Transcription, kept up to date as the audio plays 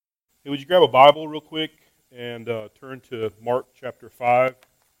Hey, would you grab a Bible real quick and turn to Mark chapter 5?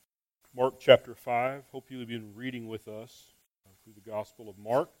 Mark chapter 5. Hope you've been reading with us through the Gospel of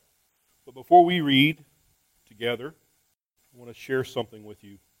Mark. But before we read together, I want to share something with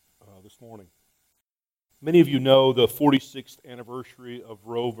you this morning. Many of you know the 46th anniversary of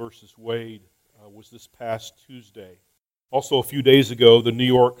Roe versus Wade was this past Tuesday. Also, a few days ago, the New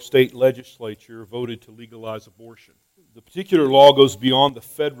York State Legislature voted to legalize abortion. The particular law goes beyond the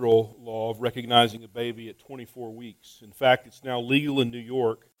federal law of recognizing a baby at 24 weeks. In fact, it's now legal in New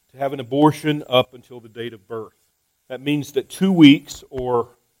York to have an abortion up until the date of birth. That means that 2 weeks,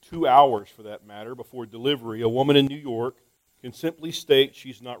 or 2 hours for that matter, before delivery, a woman in New York can simply state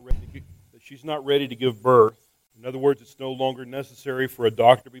she's not ready to give birth. In other words, it's no longer necessary for a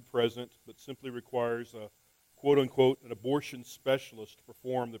doctor to be present, but simply requires a quote-unquote an abortion specialist to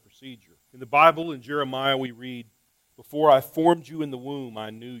perform the procedure. In the Bible, in Jeremiah, we read, "Before I formed you in the womb, I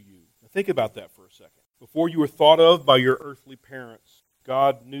knew you." Now think about that for a second. Before you were thought of by your earthly parents,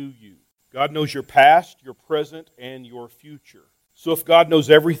 God knew you. God knows your past, your present, and your future. So if God knows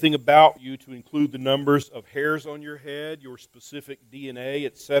everything about you, to include the numbers of hairs on your head, your specific DNA,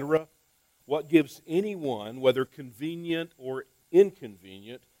 etc., what gives anyone, whether convenient or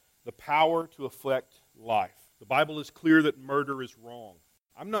inconvenient, the power to affect life? The Bible is clear that murder is wrong.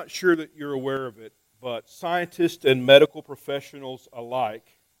 I'm not sure that you're aware of it, but scientists and medical professionals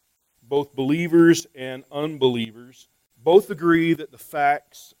alike, both believers and unbelievers, both agree that the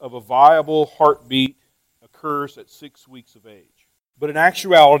facts of a viable heartbeat occurs at 6 weeks of age. But in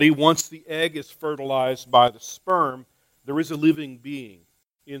actuality, once the egg is fertilized by the sperm, there is a living being.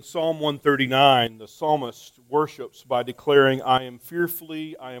 In Psalm 139, the psalmist worships by declaring, "I am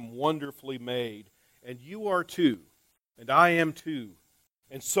fearfully, I am wonderfully made, and you are too, and I am too.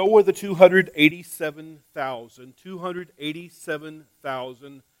 And so are the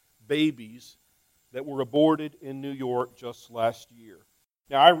 287,000 babies that were aborted in New York just last year."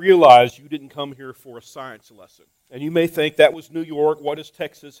 Now, I realize you didn't come here for a science lesson. And you may think, that was New York. What does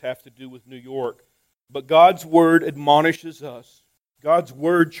Texas have to do with New York? But God's Word admonishes us. God's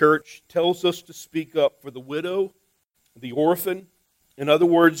Word, church, tells us to speak up for the widow, the orphan. In other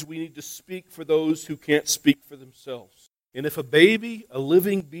words, we need to speak for those who can't speak for themselves. And if a baby, a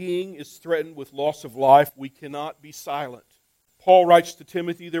living being, is threatened with loss of life, we cannot be silent. Paul writes to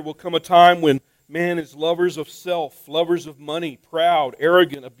Timothy, there will come a time when man is lovers of self, lovers of money, proud,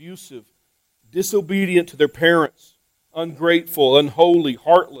 arrogant, abusive, disobedient to their parents, ungrateful, unholy,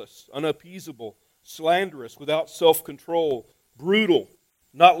 heartless, unappeasable, slanderous, without self-control, brutal,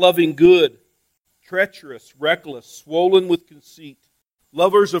 not loving good, treacherous, reckless, swollen with conceit,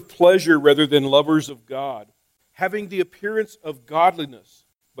 lovers of pleasure rather than lovers of God, having the appearance of godliness,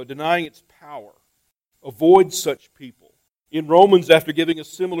 but denying its power. Avoid such people. In Romans, after giving a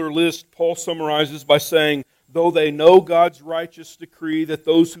similar list, Paul summarizes by saying, though they know God's righteous decree that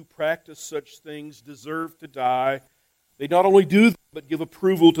those who practice such things deserve to die, they not only do, but give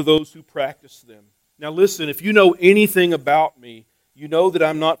approval to those who practice them. Now listen, if you know anything about me, you know that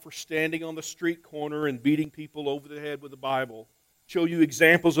I'm not for standing on the street corner and beating people over the head with the Bible. Show you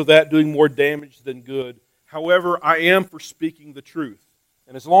examples of that doing more damage than good. However, I am for speaking the truth.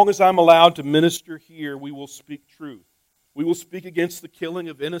 And as long as I'm allowed to minister here, we will speak truth. We will speak against the killing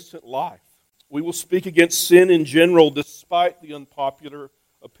of innocent life. We will speak against sin in general, despite the unpopular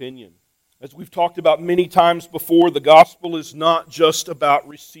opinion. As we've talked about many times before, the gospel is not just about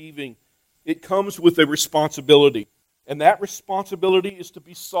receiving. It comes with a responsibility. And that responsibility is to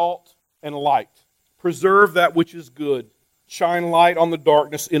be salt and light. Preserve that which is good. Shine light on the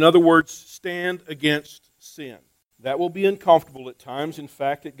darkness. In other words, stand against sin. That will be uncomfortable at times. In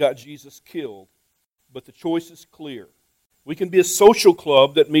fact, it got Jesus killed. But the choice is clear. We can be a social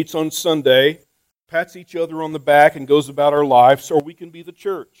club that meets on Sunday, pats each other on the back, and goes about our lives, or we can be the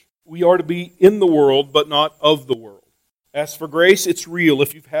church. We are to be in the world, but not of the world. As for grace, it's real.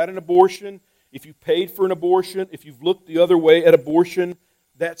 If you've had an abortion, if you've paid for an abortion, if you've looked the other way at abortion,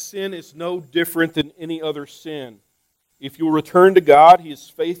 that sin is no different than any other sin. If you will return to God, He is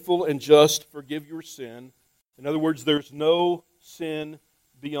faithful and just to forgive your sin. In other words, there's no sin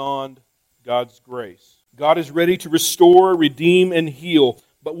beyond God's grace. God is ready to restore, redeem, and heal,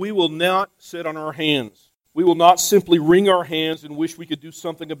 but we will not sit on our hands. We will not simply wring our hands and wish we could do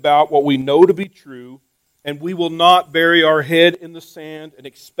something about what we know to be true, and we will not bury our head in the sand and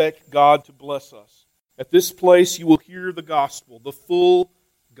expect God to bless us. At this place, you will hear the gospel, the full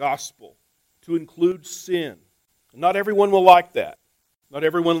gospel, to include sin. Not everyone will like that. Not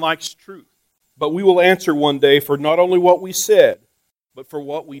everyone likes truth. But we will answer one day for not only what we said, but for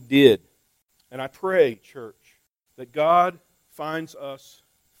what we did. And I pray, church, that God finds us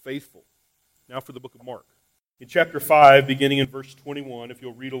faithful. Now for the book of Mark. In chapter 5, beginning in verse 21, if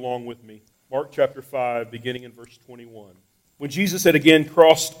you'll read along with me. Mark chapter 5, beginning in verse 21. When Jesus had again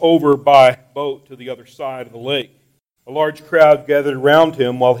crossed over by boat to the other side of the lake, a large crowd gathered around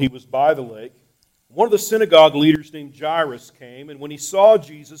him while he was by the lake. One of the synagogue leaders named Jairus came, and when he saw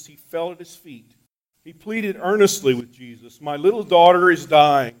Jesus, he fell at his feet. He pleaded earnestly with Jesus, "My little daughter is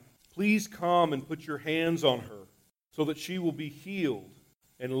dying. Please come and put your hands on her, so that she will be healed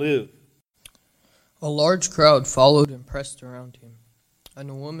and live." A large crowd followed and pressed around him, and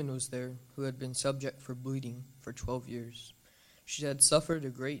a woman was there who had been subject for bleeding for 12 years. She had suffered a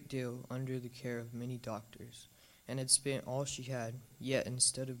great deal under the care of many doctors, and had spent all she had, yet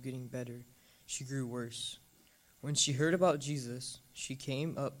instead of getting better, she grew worse. When she heard about Jesus, she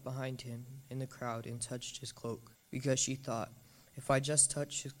came up behind him in the crowd and touched his cloak, because she thought, "If I just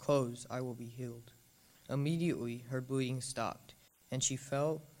touch his clothes, I will be healed." Immediately her bleeding stopped, and she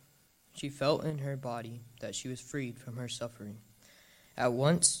felt in her body that she was freed from her suffering. At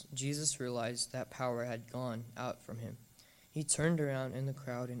once Jesus realized that power had gone out from him. He turned around in the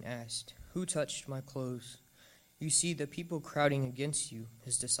crowd and asked, "Who touched my clothes?" "You see the people crowding against you,"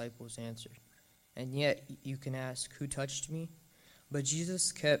 his disciples answered. "And yet you can ask, 'Who touched me?'" But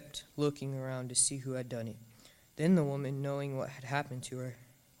Jesus kept looking around to see who had done it. Then the woman, knowing what had happened to her,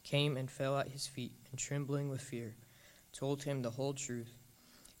 came and fell at his feet, and trembling with fear, told him the whole truth.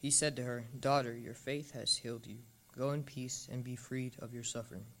 He said to her, "Daughter, your faith has healed you. Go in peace and be freed of your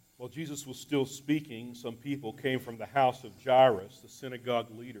suffering." While Jesus was still speaking, some people came from the house of Jairus, the synagogue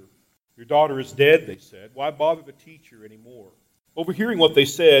leader. "Your daughter is dead," they said. "Why bother the teacher anymore?" Overhearing what they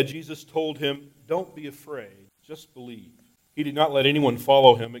said, Jesus told him, "Don't be afraid, just believe." He did not let anyone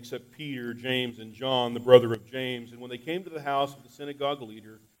follow him except Peter, James, and John, the brother of James. And when they came to the house of the synagogue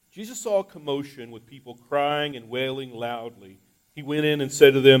leader, Jesus saw a commotion with people crying and wailing loudly. He went in and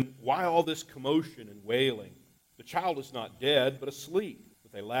said to them, "Why all this commotion and wailing? The child is not dead, but asleep."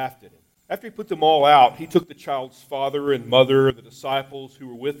 But they laughed at him. After he put them all out, he took the child's father and mother, the disciples who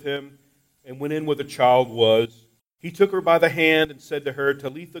were with him, and went in where the child was. He took her by the hand and said to her,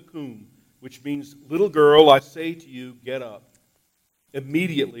 "Talitha cum," which means, "Little girl, I say to you, get up."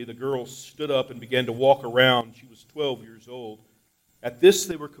 Immediately the girl stood up and began to walk around. She was 12 years old. At this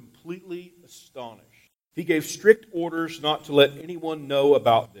they were completely astonished. He gave strict orders not to let anyone know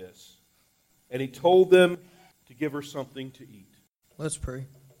about this, and he told them to give her something to eat. Let's pray.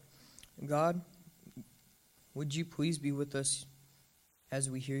 God, would you please be with us as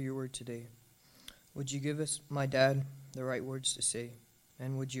we hear your word today? Would you give us, my dad, the right words to say,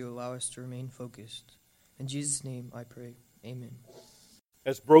 and would you allow us to remain focused? In Jesus' name I pray. Amen.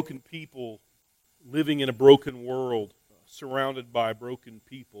 As broken people living in a broken world, surrounded by broken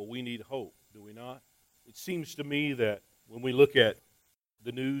people, we need hope, do we not? It seems to me that when we look at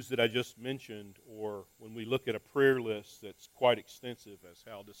the news that I just mentioned, or when we look at a prayer list that's quite extensive, as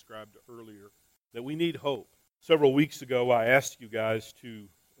Hal described earlier, that we need hope. Several weeks ago, I asked you guys to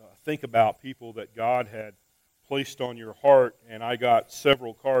think about people that God had placed on your heart, and I got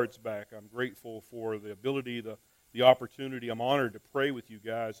several cards back. I'm grateful for the ability, the opportunity. I'm honored to pray with you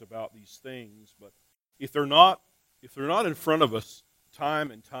guys about these things. But if they're not in front of us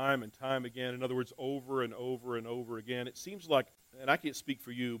time and time and time again, in other words, over and over and over again, it seems like, and I can't speak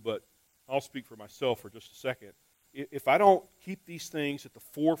for you, but I'll speak for myself for just a second. If I don't keep these things at the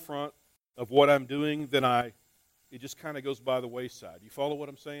forefront of what I'm doing, then it just kind of goes by the wayside. You follow what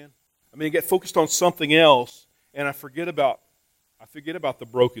I'm saying? I mean, I get focused on something else, and I forget about the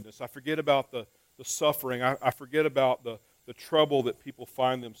brokenness. I forget about the suffering. I forget about the trouble that people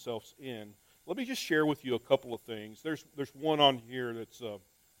find themselves in. Let me just share with you a couple of things. There's one on here that's, I'm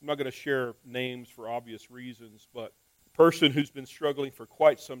not going to share names for obvious reasons, but a person who's been struggling for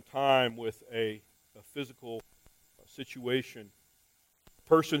quite some time with a physical situation, a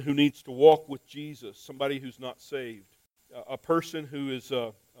person who needs to walk with Jesus, somebody who's not saved, a person who is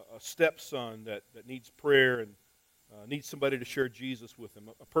a stepson that needs prayer and needs somebody to share Jesus with them,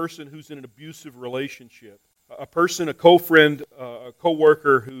 a person who's in an abusive relationship, a person, a co-friend, a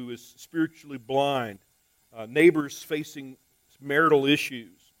co-worker who is spiritually blind, neighbors facing marital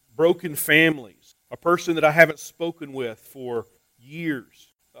issues, broken families, a person that I haven't spoken with for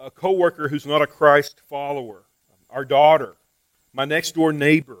years, a co-worker who's not a Christ follower, our daughter, my next-door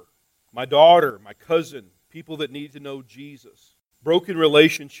neighbor, my daughter, my cousin, people that need to know Jesus, broken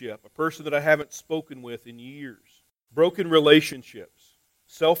relationship, a person that I haven't spoken with in years, broken relationships,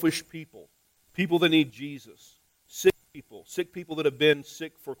 selfish people, people that need Jesus, sick people that have been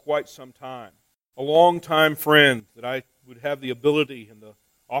sick for quite some time, a long-time friend that I would have the ability and the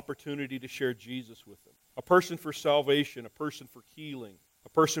opportunity to share Jesus with them, a person for salvation, a person for healing, a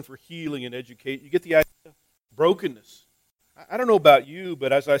person for healing and education. You get the idea? Brokenness. I don't know about you,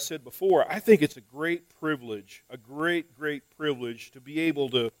 but as I said before, I think it's a great privilege, a great, great privilege to be able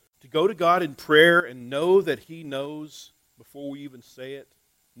to go to God in prayer and know that He knows before we even say it.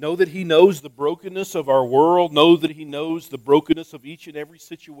 Know that He knows the brokenness of our world. Know that He knows the brokenness of each and every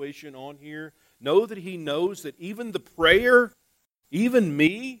situation on here. Know that He knows that even the prayer, even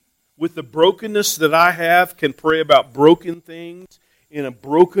me, with the brokenness that I have, can pray about broken things in a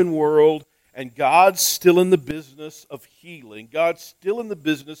broken world. And God's still in the business of healing. God's still in the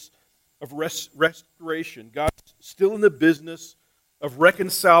business of restoration. God's still in the business of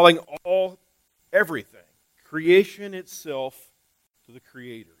reconciling everything, creation itself to the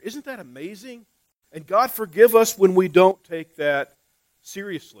Creator. Isn't that amazing? And God forgive us when we don't take that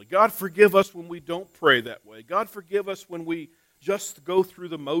seriously. God forgive us when we don't pray that way. God forgive us when we just go through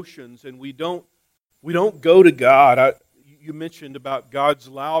the motions and we don't go to God. You mentioned about God's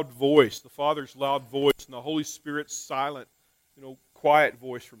loud voice, the Father's loud voice, and the Holy Spirit's silent, quiet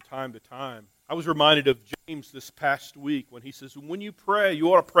voice from time to time. I was reminded of James this past week when he says, when you pray,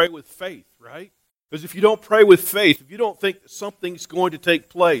 you ought to pray with faith, right? Because if you don't pray with faith, if you don't think that something's going to take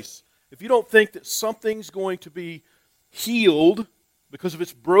place, if you don't think that something's going to be healed because of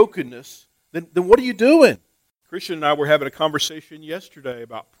its brokenness, then what are you doing? Christian and I were having a conversation yesterday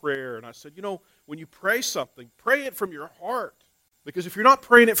about prayer, and I said, when you pray something, pray it from your heart. Because if you're not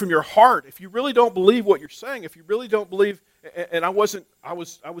praying it from your heart, if you really don't believe what you're saying, if you really don't believe, and I was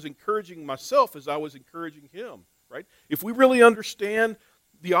encouraging myself as I was encouraging him, right? If we really understand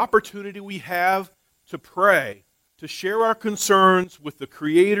the opportunity we have to pray, to share our concerns with the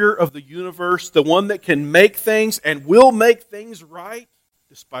Creator of the universe, the one that can make things and will make things right,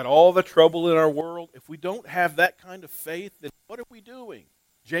 despite all the trouble in our world, if we don't have that kind of faith, then what are we doing?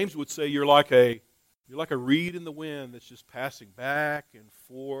 James would say you're like a reed in the wind that's just passing back and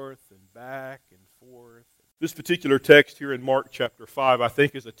forth and back and forth. This particular text here in Mark chapter 5, I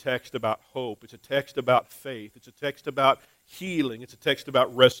think, is a text about hope. It's a text about faith. It's a text about healing. It's a text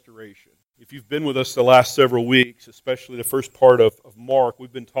about restoration. If you've been with us the last several weeks, especially the first part of Mark,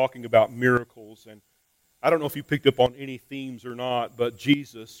 we've been talking about miracles. And I don't know if you picked up on any themes or not, but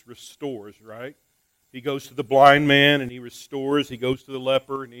Jesus restores, right? He goes to the blind man and He restores. He goes to the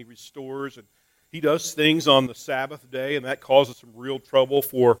leper and He restores. And He does things on the Sabbath day, and that causes some real trouble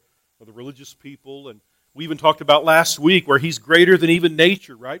for the religious people. And we even talked about last week where He's greater than even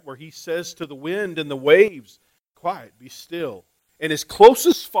nature, right? Where He says to the wind and the waves, quiet, be still. And His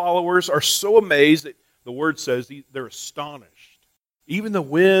closest followers are so amazed that the Word says they're astonished. Even the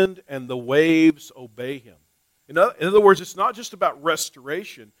wind and the waves obey Him. In other words, it's not just about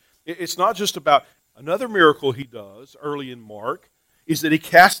restoration. It's not just about another miracle He does early in Mark is that He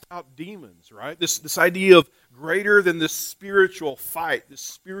casts out demons, right? This idea of greater than this spiritual fight, this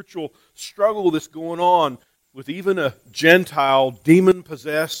spiritual struggle that's going on with even a Gentile,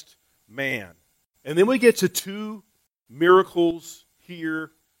 demon-possessed man. And then we get to two miracles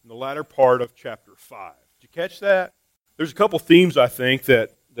here in the latter part of chapter 5. Did you catch that? There's a couple themes, I think, that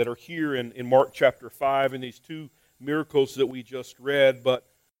are here in Mark chapter 5 in these two miracles that we just read, but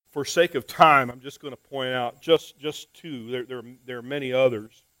for sake of time, I'm just going to point out just two. There are many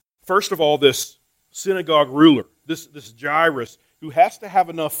others. First of all, this synagogue ruler, this Jairus, who has to have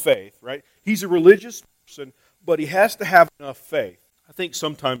enough faith, right? He's a religious person, but he has to have enough faith. I think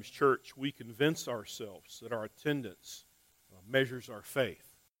sometimes, church, we convince ourselves that our attendance measures our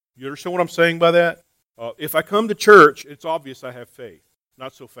faith. You understand what I'm saying by that? If I come to church, it's obvious I have faith.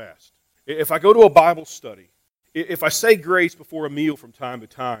 Not so fast. If I go to a Bible study, if I say grace before a meal from time to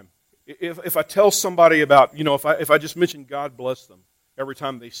time, if I tell somebody about, if I just mention God bless them every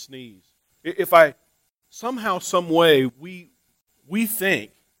time they sneeze, if I somehow, some way, we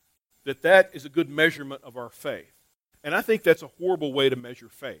think that is a good measurement of our faith. And I think that's a horrible way to measure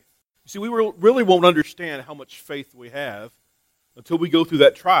faith. You see, we really won't understand how much faith we have until we go through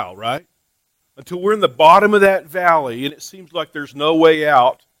that trial, right? Until we're in the bottom of that valley and it seems like there's no way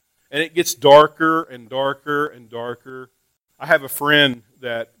out. And it gets darker and darker and darker. I have a friend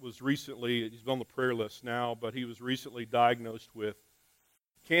that was recently, he's on the prayer list now, but he was recently diagnosed with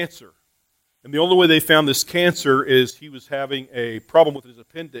cancer. And the only way they found this cancer is he was having a problem with his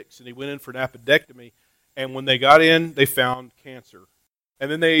appendix, and he went in for an appendectomy. And when they got in, they found cancer. And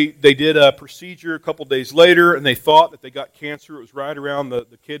then they did a procedure a couple days later, and they thought that they got cancer. It was right around the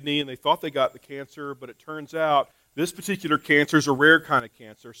kidney, and they thought they got the cancer, but it turns out this particular cancer is a rare kind of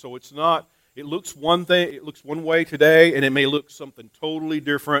cancer, so it's not. It looks one thing. It looks one way today, and it may look something totally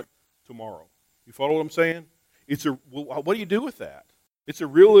different tomorrow. You follow what I'm saying? What do you do with that? It's a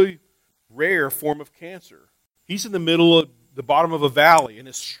really rare form of cancer. He's in the middle of the bottom of a valley, and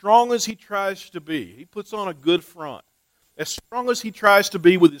as strong as he tries to be, he puts on a good front. As strong as he tries to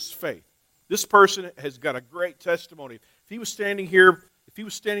be with his faith, this person has got a great testimony. If he was standing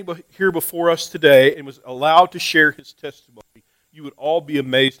here before us today and was allowed to share his testimony, you would all be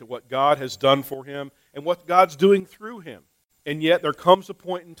amazed at what God has done for him and what God's doing through him. And yet there comes a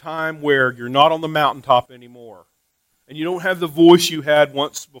point in time where you're not on the mountaintop anymore, and you don't have the voice you had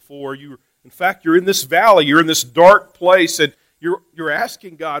once before. In fact, you're in this valley, you're in this dark place, and you're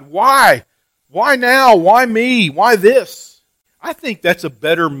asking God, why? Why now? Why me? Why this? I think that's a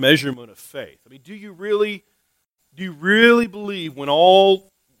better measurement of faith. I mean, do you really believe when all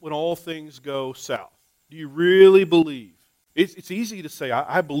things go south? Do you really believe? It's easy to say,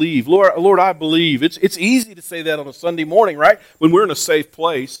 I believe. Lord, I believe. It's easy to say that on a Sunday morning, right? When we're in a safe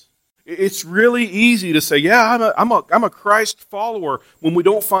place. It's really easy to say, yeah, I'm a Christ follower when we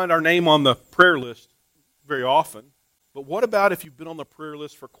don't find our name on the prayer list very often. But what about if you've been on the prayer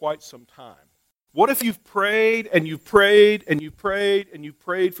list for quite some time? What if you've prayed and you've prayed and you've prayed and you've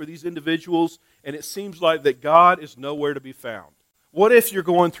prayed for these individuals and it seems like that God is nowhere to be found? What if you're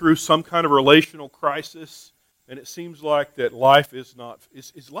going through some kind of relational crisis and it seems like that life is not...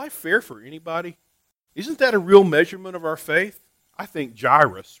 Is life fair for anybody? Isn't that a real measurement of our faith? I think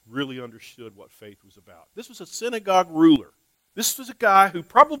Jairus really understood what faith was about. This was a synagogue ruler. This was a guy who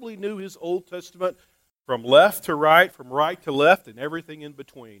probably knew his Old Testament from left to right, from right to left, and everything in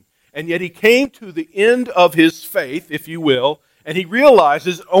between. And yet he came to the end of his faith, if you will, and he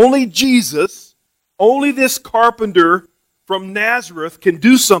realizes only Jesus, only this carpenter from Nazareth can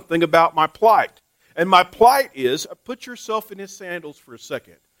do something about my plight. And my plight is, put yourself in his sandals for a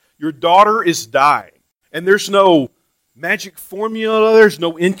second. Your daughter is dying. And there's no magic formula, there's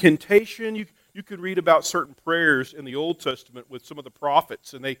no incantation. You could read about certain prayers in the Old Testament with some of the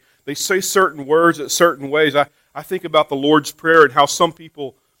prophets, and they say certain words at certain ways. I think about the Lord's Prayer and how some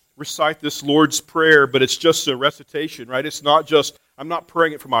people recite this Lord's Prayer, but it's just a recitation, right? It's not just, I'm not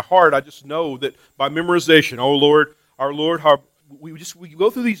praying it from my heart. I just know that by memorization, oh Lord, our Lord, we go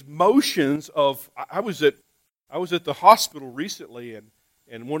through these motions of, I was at the hospital recently,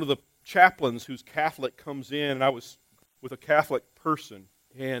 and one of the chaplains who's Catholic comes in, and I was with a Catholic person,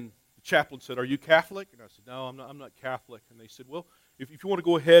 and the chaplain said, "Are you Catholic?" And I said, "No, I'm not Catholic." And they said, "Well, if you want to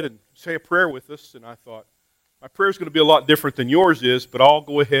go ahead and say a prayer with us," and I thought, my prayer is going to be a lot different than yours is, but I'll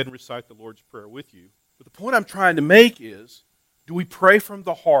go ahead and recite the Lord's Prayer with you. But the point I'm trying to make is, do we pray from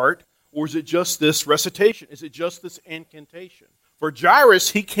the heart, or is it just this recitation? Is it just this incantation? For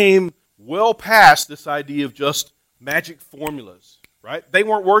Jairus, he came well past this idea of just magic formulas, right? They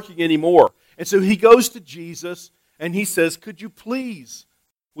weren't working anymore. And so he goes to Jesus, and he says, would you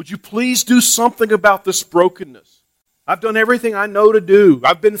please do something about this brokenness? I've done everything I know to do.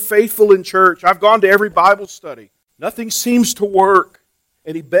 I've been faithful in church. I've gone to every Bible study. Nothing seems to work.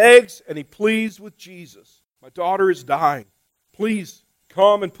 And he begs and he pleads with Jesus. My daughter is dying. Please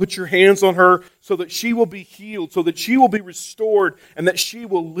come and put your hands on her so that she will be healed, so that she will be restored, and that she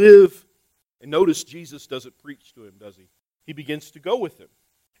will live. And notice Jesus doesn't preach to him, does he? He begins to go with him.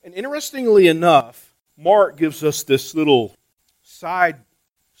 And interestingly enough, Mark gives us this little side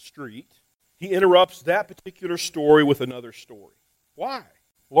street. He interrupts that particular story with another story. Why?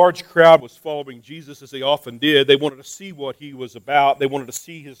 A large crowd was following Jesus, as they often did. They wanted to see what he was about. They wanted to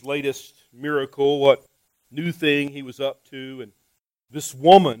see his latest miracle, what new thing he was up to. And this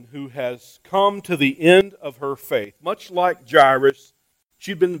woman who has come to the end of her faith, much like Jairus,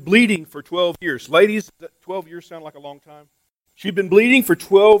 she'd been bleeding for 12 years. Ladies, does that 12 years sound like a long time? She'd been bleeding for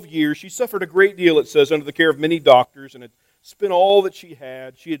 12 years. She suffered a great deal, it says, under the care of many doctors, and had spent all that she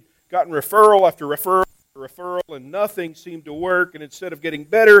had. She had gotten referral after referral after referral, and nothing seemed to work. And instead of getting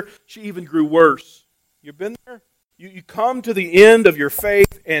better, she even grew worse. You've been there? You come to the end of your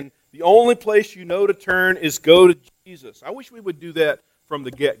faith, and the only place you know to turn is go to Jesus. I wish we would do that from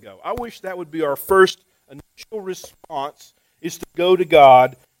the get-go. I wish that would be our first initial response, is to go to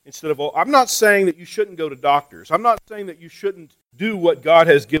God instead of... I'm not saying that you shouldn't go to doctors. I'm not saying that you shouldn't do what God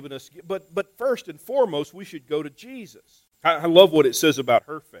has given us. But first and foremost, we should go to Jesus. I love what it says about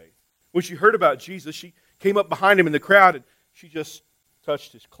her faith. When she heard about Jesus, she came up behind him in the crowd and she just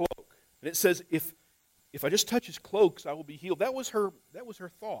touched his cloak. And it says, if I just touch his cloaks, I will be healed. That was her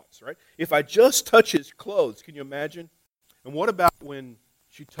thoughts, right? If I just touch his clothes, can you imagine? And what about when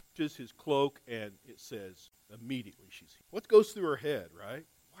she touches his cloak and it says, immediately she's healed? What goes through her head, right?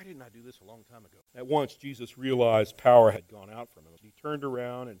 Why didn't I do this a long time ago? At once, Jesus realized power had gone out from him. He turned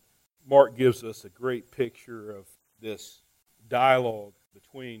around, and Mark gives us a great picture of this dialogue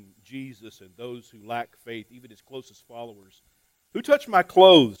between Jesus and those who lack faith, even his closest followers. Who touched my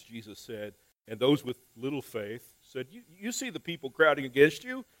clothes, Jesus said, and those with little faith said, you see the people crowding against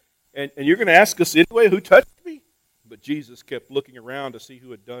you, and you're going to ask us anyway who touched me? But Jesus kept looking around to see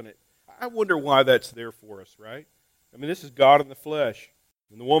who had done it. I wonder why that's there for us, right? I mean, this is God in the flesh.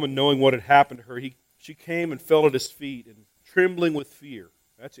 And the woman, knowing what had happened to her, she came and fell at his feet, and trembling with fear.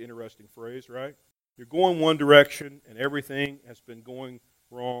 That's an interesting phrase, right? You're going one direction, and everything has been going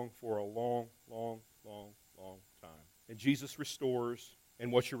wrong for a long, long, long, long time. And Jesus restores,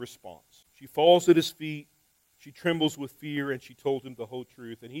 and what's your response? She falls at his feet, she trembles with fear, and she told him the whole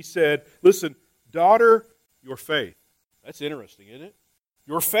truth. And he said, listen, daughter, your faith. That's interesting, isn't it?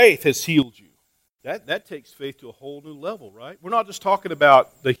 Your faith has healed you. That takes faith to a whole new level, right? We're not just talking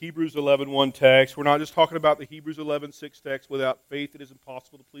about the Hebrews 11:1 text. We're not just talking about the Hebrews 11:6 text. Without faith, it is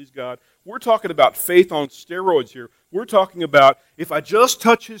impossible to please God. We're talking about faith on steroids here. We're talking about, if I just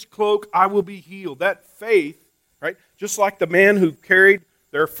touch his cloak, I will be healed. That faith, right? Just like the man who carried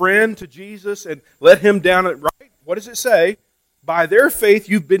their friend to Jesus and let him down at right. What does it say? By their faith,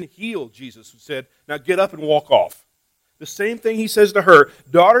 you've been healed, Jesus said. Now get up and walk off. The same thing he says to her,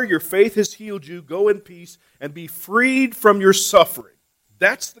 daughter, your faith has healed you. Go in peace and be freed from your suffering.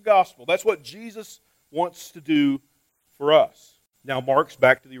 That's the gospel. That's what Jesus wants to do for us. Now Mark's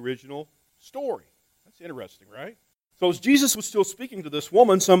back to the original story. That's interesting, right? So as Jesus was still speaking to this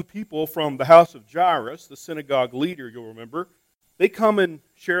woman, some people from the house of Jairus, the synagogue leader, you'll remember, they come and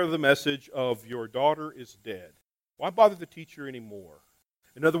share the message of your daughter is dead. Why bother the teacher anymore?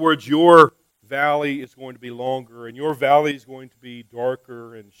 In other words, your valley is going to be longer, and your valley is going to be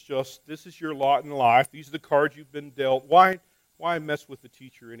darker, and it's just, this is your lot in life. These are the cards you've been dealt. Why mess with the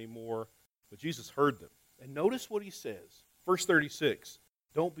teacher anymore? But Jesus heard them. And notice what he says. Verse 36,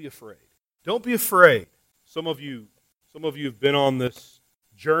 don't be afraid. Don't be afraid. Some of you have been on this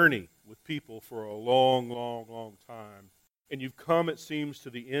journey with people for a long, long, long time. And you've come, it seems, to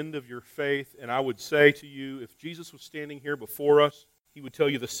the end of your faith. And I would say to you, if Jesus was standing here before us, he would tell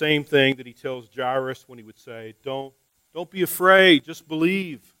you the same thing that he tells Jairus when he would say, don't be afraid, just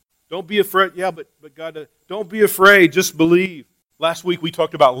believe. Don't be afraid. Yeah, but God, don't be afraid, just believe. Last week we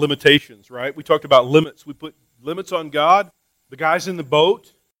talked about limitations, right? We talked about limits. We put limits on God. The guys in the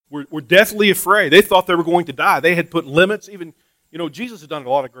boat were deathly afraid. They thought they were going to die. They had put limits. Even, Jesus has done a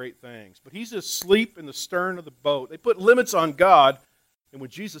lot of great things, but he's asleep in the stern of the boat. They put limits on God. And when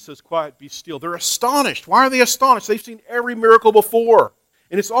Jesus says, quiet, be still, they're astonished. Why are they astonished? They've seen every miracle before.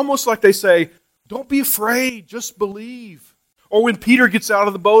 And it's almost like they say, don't be afraid, just believe. Or when Peter gets out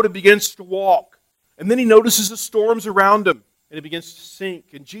of the boat and begins to walk, and then he notices the storms around him, and it begins to sink.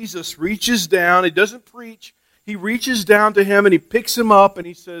 And Jesus reaches down, he doesn't preach, he reaches down to him and he picks him up and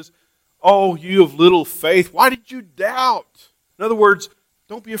he says, oh, you of little faith, why did you doubt? In other words,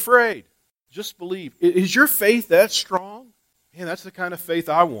 don't be afraid, just believe. Is your faith that strong? Man, that's the kind of faith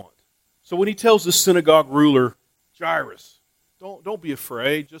I want. So when he tells the synagogue ruler, Jairus, don't be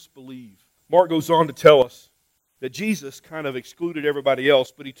afraid, just believe. Mark goes on to tell us that Jesus kind of excluded everybody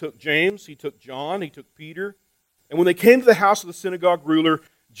else, but he took James, he took John, he took Peter. And when they came to the house of the synagogue ruler,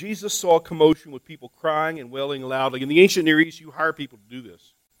 Jesus saw a commotion with people crying and wailing loudly. In the ancient Near East, you hire people to do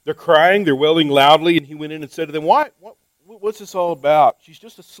this. They're crying, they're wailing loudly, and he went in and said to them, what's this all about? She's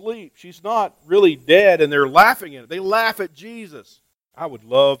just asleep. She's not really dead, and they're laughing at it. They laugh at Jesus. I would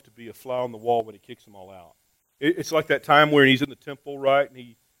love to be a fly on the wall when he kicks them all out. It's like that time where he's in the temple, right, and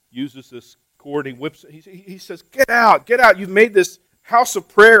he uses this cord, and he whips it. He says, get out. You've made this house of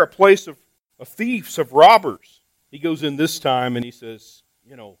prayer a place of thieves, of robbers. He goes in this time, and he says,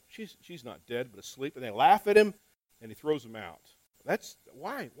 she's not dead, but asleep. And they laugh at him, and he throws them out. That's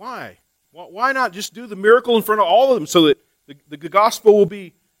why? Why not just do the miracle in front of all of them so that the gospel will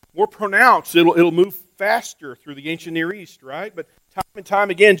be more pronounced? It'll move faster through the ancient Near East, right? But time and time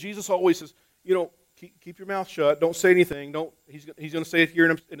again, Jesus always says, keep your mouth shut. Don't say anything. He's going to say it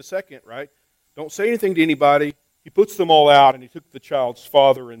here in a second, right? Don't say anything to anybody. He puts them all out, and he took the child's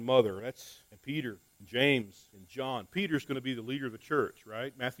father and mother. That's Peter, and James, and John. Peter's going to be the leader of the church,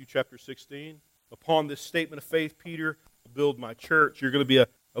 right? Matthew chapter 16. Upon this statement of faith, Peter will build my church. You're going to be a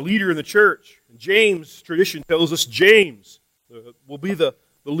leader in the church. And James, tradition tells us James will be the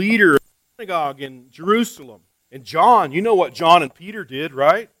leader of the synagogue in Jerusalem. And John, you know what John and Peter did,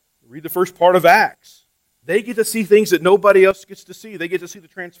 right? Read the first part of Acts. They get to see things that nobody else gets to see. They get to see the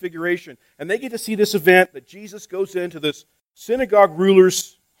transfiguration. And they get to see this event that Jesus goes into this synagogue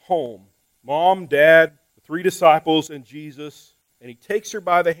ruler's home. Mom, Dad, the 3 disciples, and Jesus. And he takes her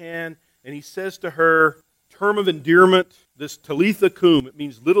by the hand and he says to her, term of endearment, this Talitha cum, it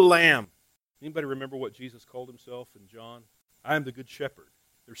means little lamb. Anybody remember what Jesus called himself in John? I am the good shepherd.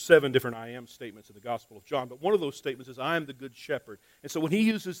 There's 7 different I am statements in the Gospel of John, but one of those statements is I am the good shepherd. And so when he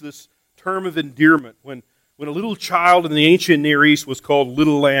uses this term of endearment, when when a little child in the ancient Near East was called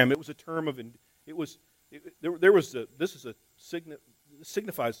little lamb, it was a term of,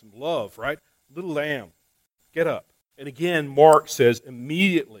 signifies some love, right? Little lamb, get up. And again, Mark says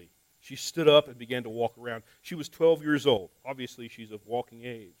immediately she stood up and began to walk around. She was 12 years old. Obviously, she's of walking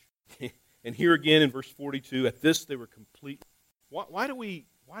age. And here again in verse 42, at this they were complete. Why do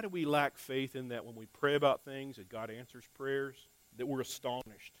we lack faith in that when we pray about things that God answers prayers? That we're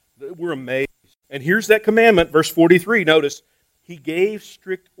astonished, that we're amazed. And here's that commandment, verse 43. Notice, he gave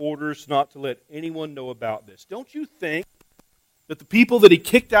strict orders not to let anyone know about this. Don't you think that the people that he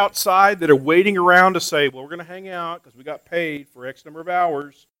kicked outside that are waiting around to say, well, we're going to hang out because we got paid for X number of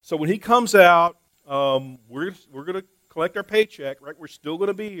hours. So when he comes out, we're going to collect our paycheck, right? We're still going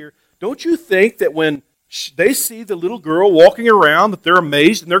to be here. Don't you think that when they see the little girl walking around that they're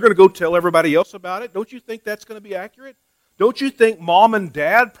amazed and they're going to go tell everybody else about it? Don't you think that's going to be accurate? Don't you think mom and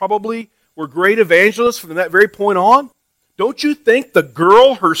dad probably were great evangelists from that very point on? Don't you think the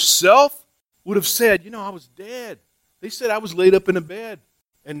girl herself would have said, I was dead. They said I was laid up in a bed,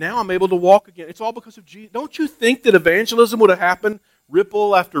 and now I'm able to walk again. It's all because of Jesus. Don't you think that evangelism would have happened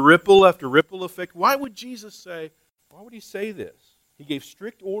ripple after ripple after ripple effect? Why would he say this? He gave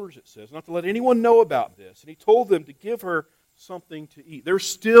strict orders, it says, not to let anyone know about this. And he told them to give her something to eat. There's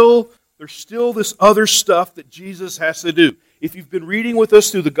still this other stuff that Jesus has to do. If you've been reading with us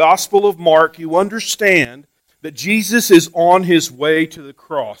through the Gospel of Mark, you understand that Jesus is on his way to the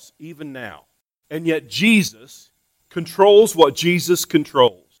cross even now. And yet Jesus controls what Jesus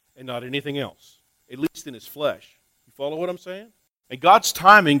controls and not anything else, at least in his flesh. You follow what I'm saying? And God's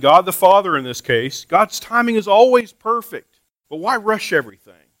timing, God the Father in this case, God's timing is always perfect. But why rush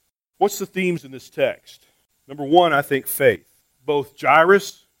everything? What's the themes in this text? Number one, I think faith. Both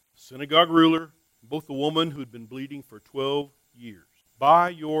Jairus, synagogue ruler, both the woman who had been bleeding for 12 years. By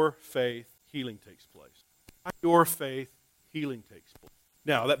your faith, healing takes place. By your faith, healing takes place.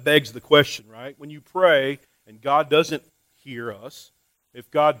 Now, that begs the question, right? When you pray and God doesn't hear us, if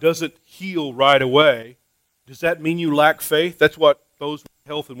God doesn't heal right away, does that mean you lack faith? That's what those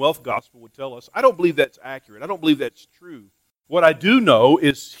health and wealth gospel would tell us. I don't believe that's accurate. I don't believe that's true. What I do know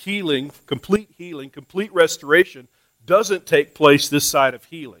is healing, complete restoration doesn't take place this side of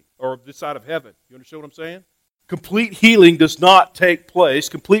healing or this side of heaven. You understand what I'm saying? Complete healing does not take place.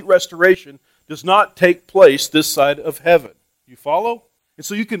 Complete restoration does not take place this side of heaven. You follow? And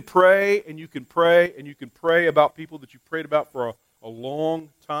so you can pray and you can pray and you can pray about people that you've prayed about for a long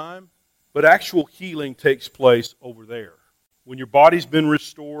time, but actual healing takes place over there. When your body's been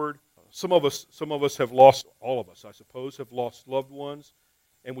restored, some of us have lost, all of us, I suppose, have lost loved ones,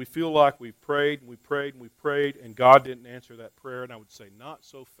 and we feel like we've prayed and we prayed and we prayed, and God didn't answer that prayer, and I would say, not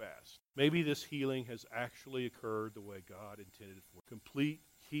so fast. Maybe this healing has actually occurred the way God intended it for. Complete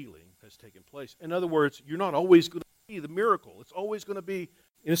healing has taken place. In other words, you're not always going to see the miracle. It's always going to be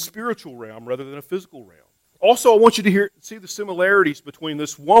in a spiritual realm rather than a physical realm. Also, I want you to see the similarities between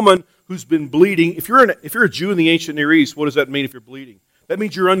this woman who's been bleeding. If you're a Jew in the ancient Near East, what does that mean if you're bleeding? That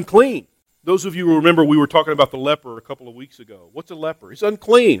means you're unclean. Those of you who remember we were talking about the leper a couple of weeks ago. What's a leper? He's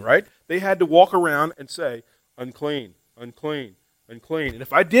unclean, right? They had to walk around and say, unclean, unclean, unclean. And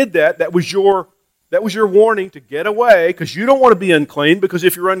if I did that, that was your warning to get away, because you don't want to be unclean, because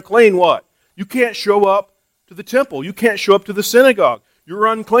if you're unclean, what? You can't show up to the temple. You can't show up to the synagogue. You're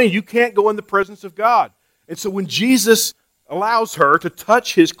unclean. You can't go in the presence of God. And so when Jesus allows her to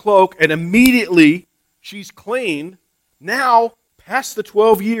touch his cloak and immediately she's clean, now, past the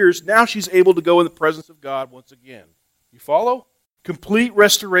 12 years, now she's able to go in the presence of God once again. You follow? Complete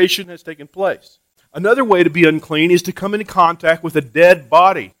restoration has taken place. Another way to be unclean is to come into contact with a dead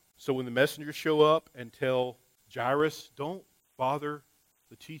body. So when the messengers show up and tell Jairus, don't bother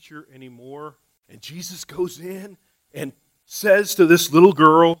the teacher anymore, and Jesus goes in and says to this little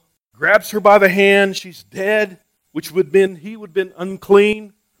girl, grabs her by the hand, she's dead, which would have been, he would have been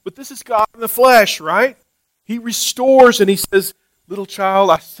unclean. But this is God in the flesh, right? He restores and he says, little child,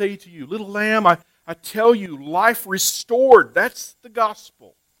 I say to you, little lamb, I tell you, life restored. That's the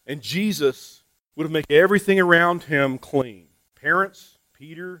gospel. And Jesus would have made everything around him clean. Parents,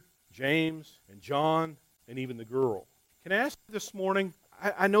 Peter, James, and John, and even the girl. Can I ask you this morning,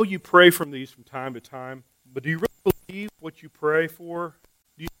 I know you pray from these from time to time, but do you really believe what you pray for?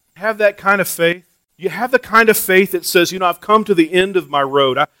 Do you have that kind of faith? Do you have the kind of faith that says, I've come to the end of my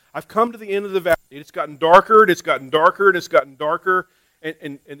road. I've come to the end of the valley. It's gotten darker, and it's gotten darker, and it's gotten darker,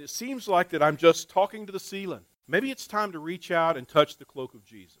 and it seems like that I'm just talking to the ceiling. Maybe it's time to reach out and touch the cloak of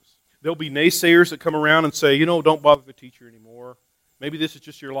Jesus. There'll be naysayers that come around and say, don't bother the teacher anymore. Maybe this is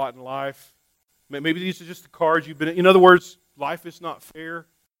just your lot in life. Maybe these are just the cards you've been in. In other words, life is not fair.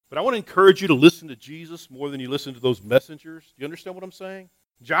 But I want to encourage you to listen to Jesus more than you listen to those messengers. Do you understand what I'm saying?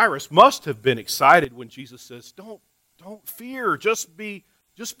 Jairus must have been excited when Jesus says, don't fear. Just be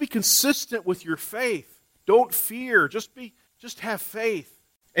consistent with your faith. Don't fear. Just have faith.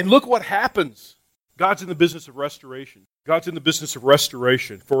 And look what happens. God's in the business of restoration. God's in the business of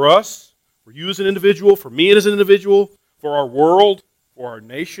restoration. For us, for you as an individual, for me as an individual, for our world, for our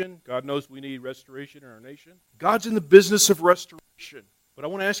nation. God knows we need restoration in our nation. God's in the business of restoration. But I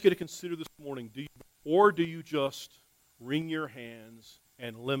want to ask you to consider this morning, do you just wring your hands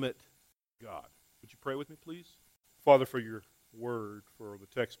and limit God? Would you pray with me, please? Father, for your word, for the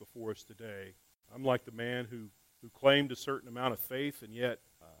text before us today, I'm like the man who claimed a certain amount of faith, and yet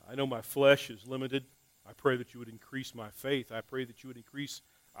I know my flesh is limited. I pray that you would increase my faith. I pray that you would increase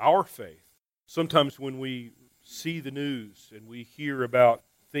our faith. Sometimes when we see the news and we hear about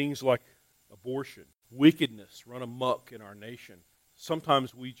things like abortion, wickedness run amok in our nation,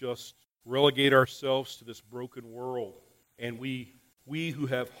 sometimes we just relegate ourselves to this broken world, and we who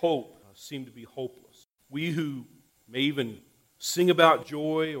have hope seem to be hopeless. We who may even sing about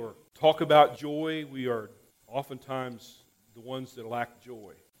joy or talk about joy, we are oftentimes the ones that lack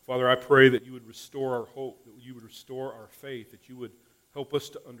joy. Father, I pray that you would restore our hope, that you would restore our faith, that you would help us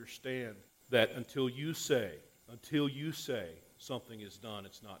to understand that until you say something is done,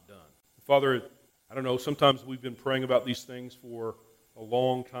 it's not done. Father, I don't know, sometimes we've been praying about these things for a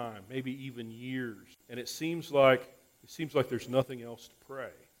long time, maybe even years, and it seems like there's nothing else to pray.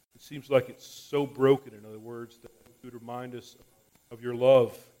 It seems like it's so broken, in other words, that you would remind us of your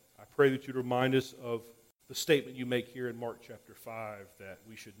love. I pray that you'd remind us of the statement you make here in Mark chapter 5, that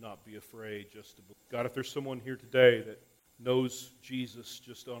we should not be afraid just to believe. God, if there's someone here today that knows Jesus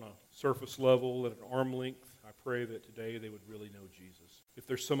just on a surface level, at an arm length, I pray that today they would really know Jesus. If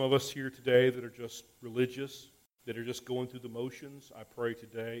there's some of us here today that are just religious, that are just going through the motions, I pray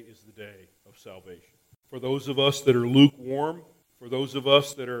today is the day of salvation. For those of us that are lukewarm, for those of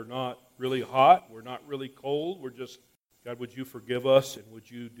us that are not really hot, we're not really cold, God, would you forgive us, and would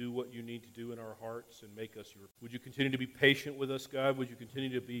you do what you need to do in our hearts and make us your... Would you continue to be patient with us, God? Would you continue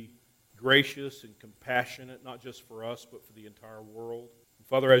to be gracious and compassionate, not just for us, but for the entire world? And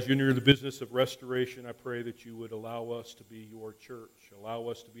Father, as you're near the business of restoration, I pray that you would allow us to be your church, allow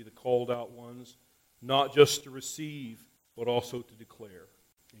us to be the called out ones, not just to receive, but also to declare.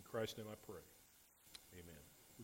 In Christ's name I pray.